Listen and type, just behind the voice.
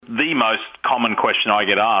the most common question I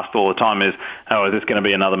get asked all the time is, oh, is this going to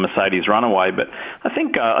be another Mercedes runaway? But I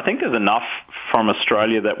think there's enough from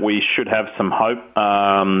Australia that we should have some hope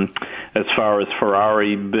as far as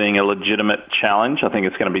Ferrari being a legitimate challenge. I think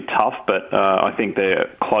it's going to be tough, but I think they're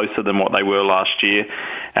closer than what they were last year.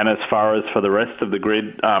 And as far as for the rest of the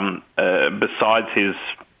grid, besides his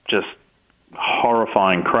just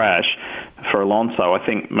horrifying crash for Alonso, I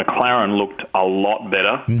think McLaren looked a lot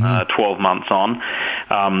better 12 months on.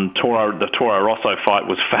 The Toro Rosso fight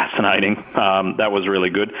was fascinating. That was really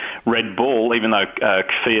good. Red Bull, even though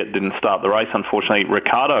Fiat didn't start the race, unfortunately,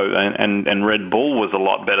 Ricciardo and Red Bull was a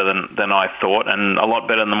lot better than I thought, and a lot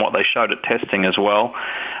better than what they showed at testing as well.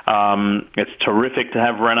 It's terrific to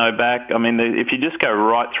have Renault back. I mean, if you just go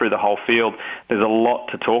right through the whole field, there's a lot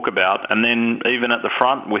to talk about. And then even at the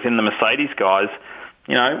front, within the Mercedes guys,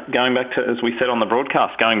 you know, going back to, as we said on the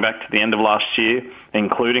broadcast, going back to the end of last year,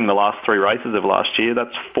 including the last 3 races of last year,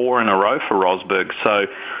 that's 4 in a row for Rosberg. So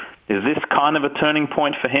is this kind of a turning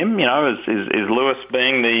point for him? You know, is Lewis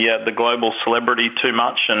being the global celebrity too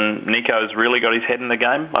much and Nico's really got his head in the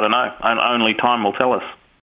game? I don't know. Only time will tell us.